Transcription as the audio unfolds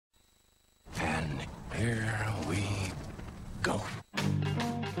Here we go.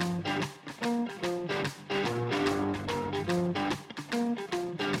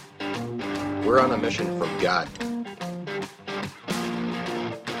 We're on a mission from God.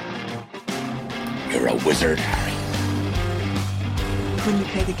 You're a wizard, Harry. When you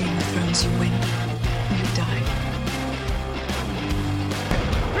play the Game of Thrones, you win. You die.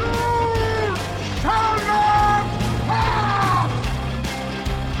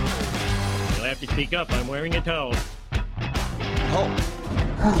 You'll have to speak up. I'm wearing a towel. Oh.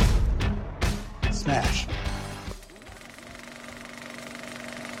 Smash.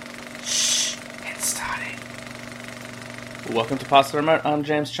 Shh. It's starting. Welcome to Pass the Remote. I'm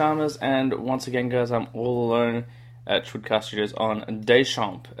James Chalmers, and once again, guys, I'm all alone at Schwoodcast Studios on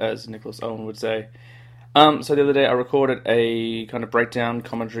Deschamps, as Nicholas Owen would say. So the other day, I recorded a kind of breakdown,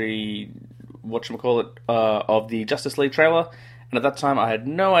 commentary, of the Justice League trailer, and at that time, I had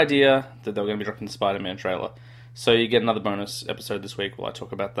no idea that they were going to be dropping the Spider-Man trailer. So you get another bonus episode this week while I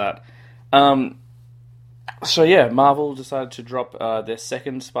talk about that. So yeah, Marvel decided to drop their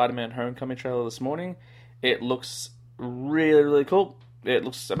second Spider-Man Homecoming trailer this morning. It looks really, really cool. It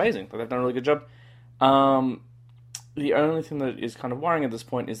looks amazing. They've done a really good job. The only thing that is kind of worrying at this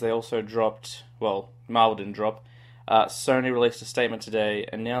point is they also dropped, well, Marvel didn't drop. Sony released a statement today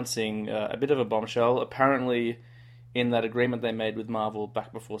announcing a bit of a bombshell. Apparently, in that agreement they made with Marvel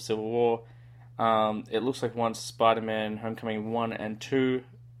back before Civil War, it looks like once Spider-Man Homecoming 1 and 2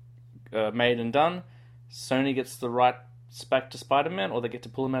 made and done, Sony gets the rights back to Spider-Man, or they get to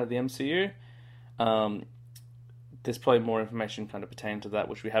pull him out of the MCU. There's probably more information kind of pertaining to that,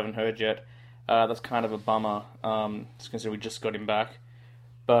 which we haven't heard yet. That's kind of a bummer, considering we just got him back.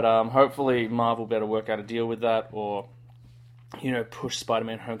 But hopefully Marvel will be able to work out a deal with that, or, push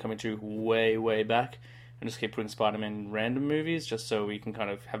Spider-Man Homecoming 2 way, way back, and just keep putting Spider-Man in random movies, just so we can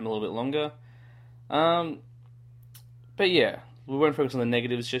kind of have them a little bit longer. But yeah, we won't focus on the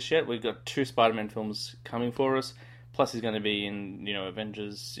negatives just yet. We've got 2 Spider-Man films coming for us, plus he's going to be in,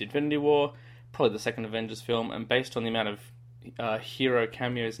 Avengers Infinity War, probably the second Avengers film, and based on the amount of hero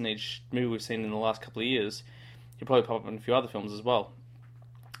cameos in each movie we've seen in the last couple of years, he'll probably pop up in a few other films as well.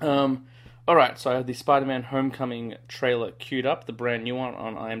 Alright, so I have the Spider-Man Homecoming trailer queued up, the brand new one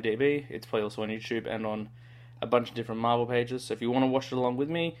on IMDb. It's probably also on YouTube and on a bunch of different Marvel pages, so if you want to watch it along with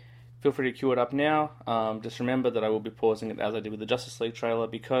me, feel free to queue it up now. Just remember that I will be pausing it as I did with the Justice League trailer,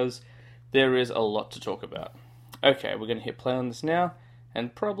 because there is a lot to talk about. Okay, we're going to hit play on this now,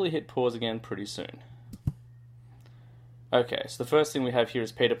 and probably hit pause again pretty soon. Okay, so the first thing we have here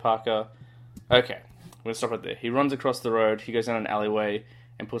is Peter Parker. Okay, I'm going to stop right there. He runs across the road, he goes down an alleyway,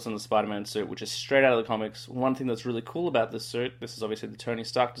 and puts on the Spider-Man suit, which is straight out of the comics. One thing that's really cool about this suit, this is obviously the Tony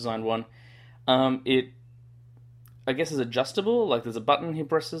Stark designed one, it, I guess, is adjustable. Like, there's a button he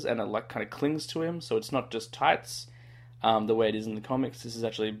presses, and it kind of clings to him, so it's not just tights, the way it is in the comics. This is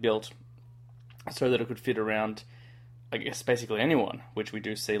actually built so that it could fit around, I guess, basically anyone, which we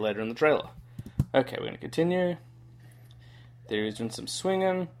do see later in the trailer. Okay, we're going to continue. There he's doing some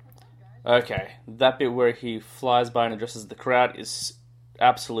swinging. Okay, that bit where he flies by and addresses the crowd is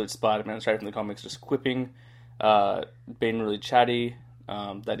absolute Spider-Man, straight from the comics, just quipping, being really chatty.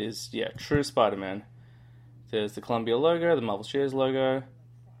 That is, true Spider-Man. There's the Columbia logo, the Marvel Studios logo,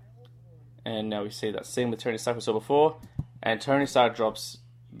 and now we see that scene with Tony Stark we saw before, and Tony Stark drops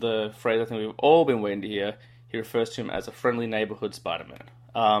the phrase I think we've all been waiting to hear. He refers to him as a friendly neighborhood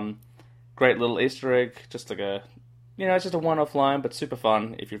Spider-Man. Great little Easter egg, just like a, it's just a one-off line, but super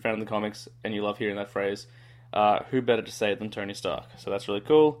fun if you're a fan of the comics and you love hearing that phrase. Who better to say it than Tony Stark? So that's really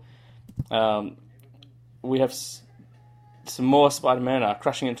cool. We have some more Spider-Man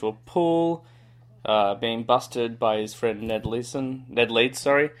crashing into a pool, being busted by his friend Ned Leeds. One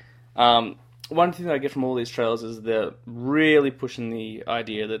thing that I get from all these trailers is they're really pushing the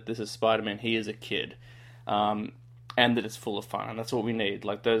idea that this is Spider-Man, he is a kid, and that it's full of fun, and that's what we need.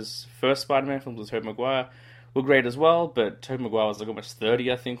 Like, those first Spider-Man films with Tobey Maguire were great as well, but Tobey Maguire was like almost 30,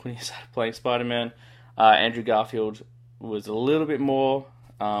 I think, when he started playing Spider-Man. Andrew Garfield was a little bit more,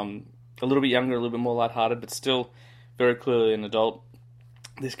 a little bit younger, a little bit more lighthearted, but still very clearly an adult.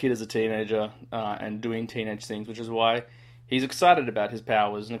 This kid is a teenager and doing teenage things, which is why he's excited about his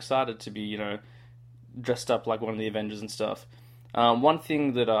powers and excited to be, dressed up like one of the Avengers and stuff. One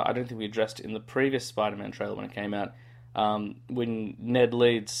thing that I don't think we addressed in the previous Spider-Man trailer when it came out, when Ned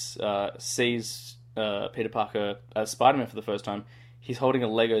Leeds sees Peter Parker as Spider-Man for the first time, he's holding a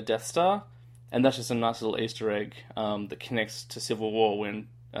Lego Death Star, and that's just a nice little Easter egg that connects to Civil War when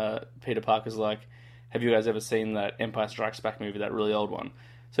Peter Parker's like, have you guys ever seen that Empire Strikes Back movie, that really old one?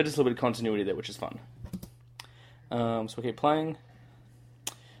 So just a little bit of continuity there, which is fun. So we keep playing.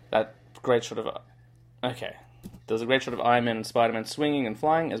 That great shot of Okay. There's a great shot of Iron Man and Spider-Man swinging and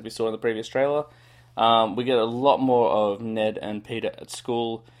flying, as we saw in the previous trailer. We get a lot more of Ned and Peter at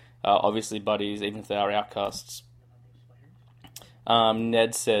school. Obviously buddies, even if they are outcasts.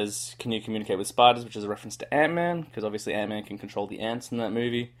 Ned says, "Can you communicate with spiders?" which is a reference to Ant-Man, because obviously Ant-Man can control the ants in that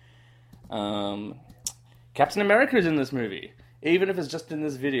movie. Captain America is in this movie. Even if it's just in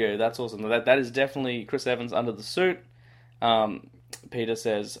this video, that's awesome. That is definitely Chris Evans under the suit. Peter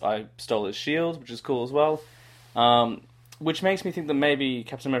says, "I stole his shield," which is cool as well. Which makes me think that maybe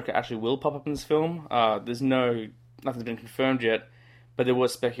Captain America actually will pop up in this film. Nothing's been confirmed yet, but there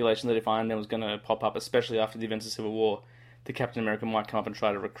was speculation that if Iron Man was going to pop up, especially after the events of Civil War, the Captain America might come up and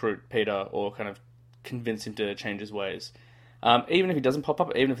try to recruit Peter or kind of convince him to change his ways. Even if he doesn't pop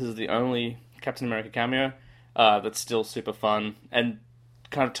up, even if this is the only Captain America cameo, that's still super fun and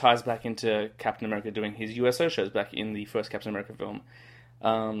kind of ties back into Captain America doing his USO shows back in the first Captain America film.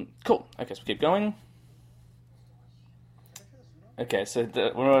 Cool. Okay, so we keep going. Okay, so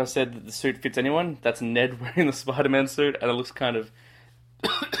when I said that the suit fits anyone, that's Ned wearing the Spider-Man suit, and it looks kind of,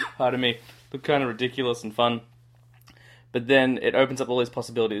 look kind of ridiculous and fun. But then it opens up all these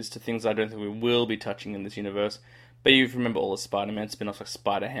possibilities to things I don't think we will be touching in this universe. But you remember all the Spider-Man spin-offs like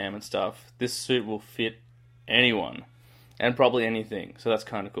Spider-Ham and stuff. This suit will fit anyone, and probably anything. So that's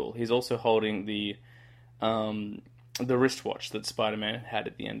kind of cool. He's also holding the wristwatch that Spider-Man had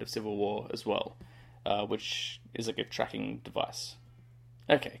at the end of Civil War as well, which is like a tracking device.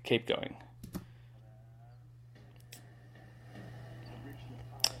 Okay, keep going.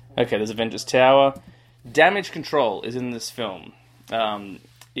 Okay, there's Avengers Tower. Damage control is in this film.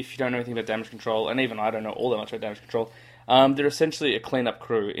 If you don't know anything about damage control, and even I don't know all that much about damage control, they're essentially a cleanup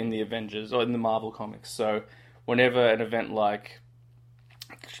crew in the Avengers, or in the Marvel comics. So whenever an event like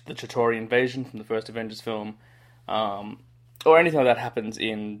the Chitauri invasion from the first Avengers film, or anything like that happens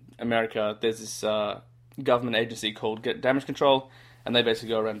in America, there's this government agency called Damage Control, and they basically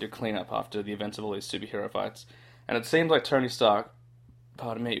go around and do cleanup after the events of all these superhero fights. And it seems like Tony Stark,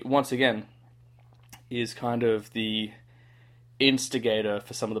 once again, is kind of the instigator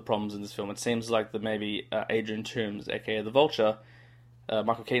for some of the problems in this film. It seems like that maybe Adrian Toomes, aka the Vulture,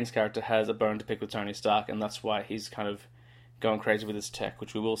 Michael Keaton's character, has a bone to pick with Tony Stark, and that's why he's kind of going crazy with his tech,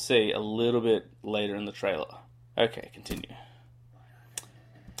 which we will see a little bit later in the trailer. Okay, continue.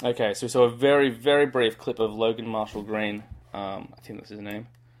 Okay, so we saw a very, very brief clip of Logan Marshall Green, I think that's his name,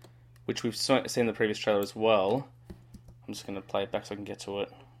 which we've seen in the previous trailer as well. I'm just going to play it back so I can get to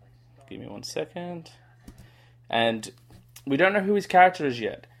it. Give me 1 second. And we don't know who his character is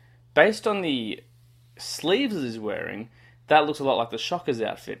yet. Based on the sleeves that he's wearing, that looks a lot like the Shocker's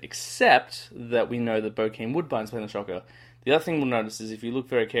outfit, except that we know that Bokeem Woodbine's playing the Shocker. The other thing we'll notice is if you look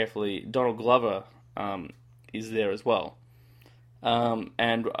very carefully, Donald Glover is there as well.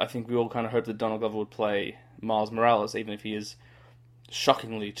 And I think we all kind of hope that Donald Glover would play Miles Morales, even if he is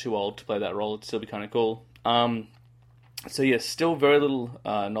shockingly too old to play that role. It'd still be kind of cool. So yeah, still very little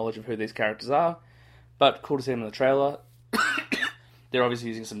knowledge of who these characters are, but cool to see them in the trailer. They're obviously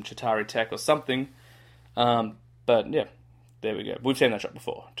using some Chitauri tech or something, but yeah, there we go. We've seen that shot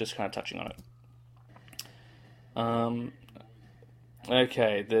before, just kind of touching on it.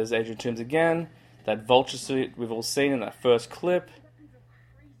 Okay, there's Adrian Toomes again. That Vulture suit we've all seen in that first clip.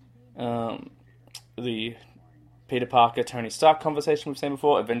 The Peter Parker, Tony Stark conversation we've seen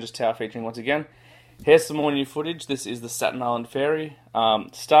before. Avengers Tower featuring once again. Here's some more new footage. This is the Staten Island Ferry.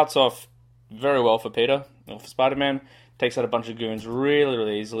 Starts off very well for Peter, or for Spider-Man. Takes out a bunch of goons really,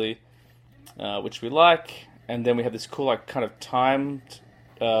 really easily, which we like. And then we have this cool, like, kind of timed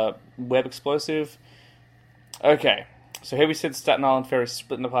web explosive. Okay, so here we see the Staten Island Ferry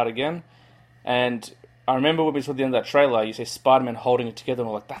splitting apart again. And I remember when we saw the end of that trailer, you see Spider-Man holding it together, and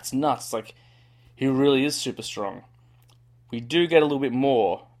we're like, that's nuts. Like, he really is super strong. We do get a little bit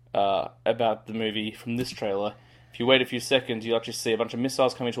more about the movie from this trailer. If you wait a few seconds, you'll actually see a bunch of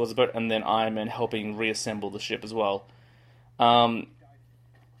missiles coming towards the boat, and then Iron Man helping reassemble the ship as well. And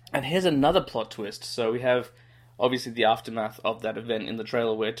here's another plot twist. So we have, obviously, the aftermath of that event in the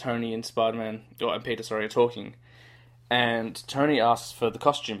trailer where Tony and Peter are talking. And Tony asks for the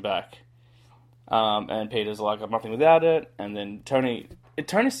costume back. And Peter's like, I'm nothing without it. And then Tony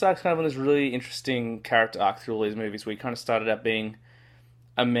Stark's kind of on this really interesting character arc through all these movies where he kind of started out being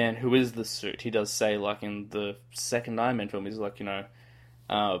a man who is the suit. He does say, like, in the second Iron Man film, he's like,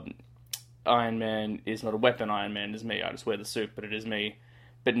 Iron Man is not a weapon, Iron Man is me. I just wear the suit, but it is me.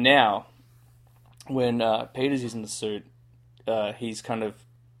 But now, when Peter's using the suit, he's kind of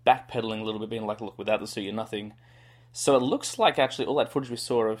backpedaling a little bit, being like, look, without the suit, you're nothing. So it looks like, actually, all that footage we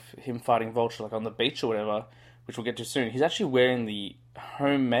saw of him fighting Vulture, like, on the beach or whatever, which we'll get to soon, he's actually wearing the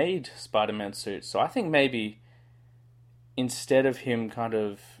homemade Spider-Man suit. So I think maybe instead of him kind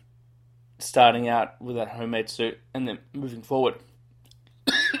of starting out with that homemade suit and then moving forward,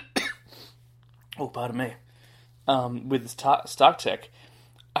 oh, pardon me, with the Stark Tech,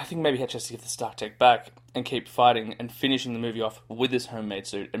 I think maybe he has to give the Stark Tech back and keep fighting and finishing the movie off with his homemade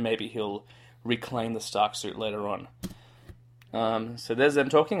suit, and maybe he'll reclaim the Stark suit later on. So there's them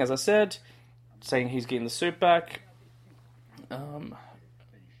talking, as I said, saying he's getting the suit back.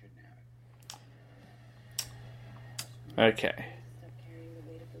 Okay.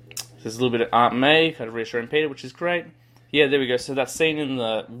 There's a little bit of Aunt May kind of reassuring Peter, which is great. Yeah, there we go. So that scene in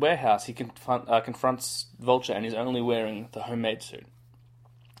the warehouse, he confronts Vulture, and he's only wearing the homemade suit.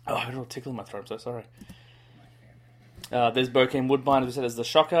 Oh, I got a little tickle in my throat, I'm so sorry. There's Bokeem Woodbine, as we said, as the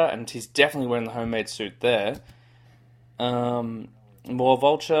Shocker, and he's definitely wearing the homemade suit there. More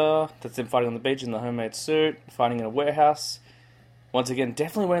Vulture, that's him fighting on the beach in the homemade suit, fighting in a warehouse. Once again,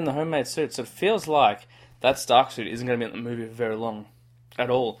 definitely wearing the homemade suit, so it feels like that Stark suit isn't going to be in the movie for very long at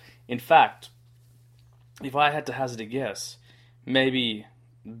all. In fact, if I had to hazard a guess, maybe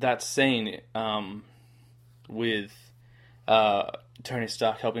that scene with Tony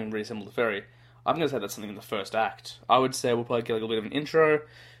Stark helping him reassemble the ferry, I'm going to say that's something in the first act. I would say we'll probably get a little bit of an intro.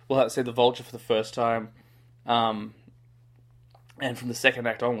 We'll have to see the Vulture for the first time. And from the second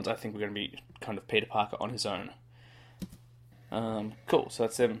act onwards, I think we're going to be kind of Peter Parker on his own. Cool, so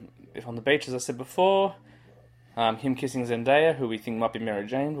that's him. If on the beach, as I said before, him kissing Zendaya, who we think might be Mary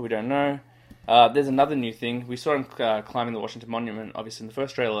Jane, but we don't know. There's another new thing. We saw him climbing the Washington Monument, obviously in the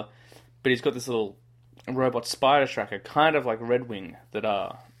first trailer, but he's got this little robot spider tracker, kind of like Red Wing, that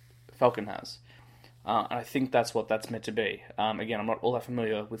Falcon has. And I think that's what that's meant to be. Again, I'm not all that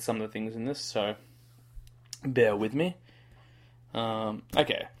familiar with some of the things in this, so bear with me.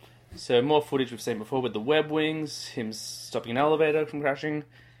 Okay, so more footage we've seen before with the web wings, him stopping an elevator from crashing,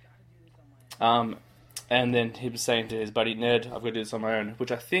 and then him saying to his buddy Ned, I've got to do this on my own,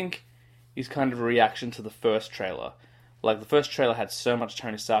 which I think is kind of a reaction to the first trailer. Like, the first trailer had so much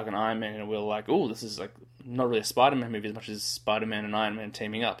Tony Stark and Iron Man, and we were like, oh, this is like not really a Spider-Man movie as much as Spider-Man and Iron Man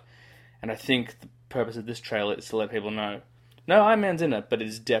teaming up. And I think the purpose of this trailer is to let people know, no, Iron Man's in it, but it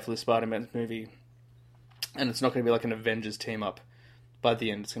is definitely Spider-Man's movie. And it's not going to be like an Avengers team-up. By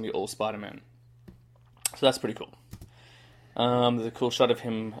the end, it's going to be all Spider-Man. So that's pretty cool. There's a cool shot of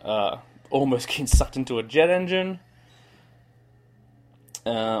him almost getting sucked into a jet engine.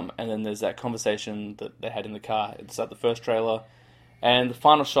 And then there's that conversation that they had in the car inside the first trailer. And the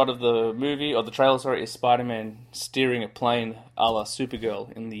final shot of the movie, or the trailer, sorry, is Spider-Man steering a plane a la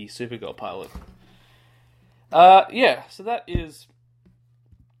Supergirl in the Supergirl pilot. Yeah, so that is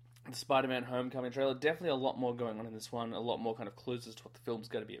the Spider-Man Homecoming trailer. Definitely a lot more going on in this one. A lot more kind of clues as to what the film's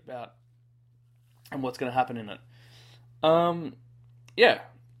going to be about. And what's going to happen in it. Yeah.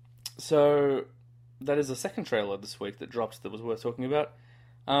 So, that is the second trailer this week that dropped that was worth talking about.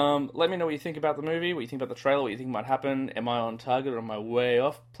 Let me know what you think about the movie, what you think about the trailer, what you think might happen. Am I on target or am I way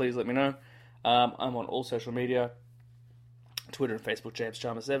off? Please let me know. I'm on all social media. Twitter and Facebook,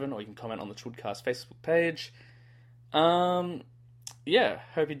 JamesCharmer7, or you can comment on the Twidcast Facebook page. Yeah,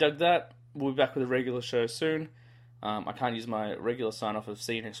 hope you dug that. We'll be back with a regular show soon. I can't use my regular sign-off of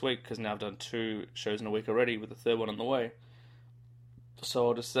see you next week, because now I've done 2 shows in a week already, with the third one on the way. So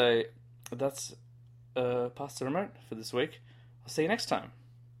I'll just say, that's past the remote for this week. I'll see you next time.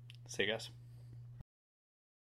 See you guys.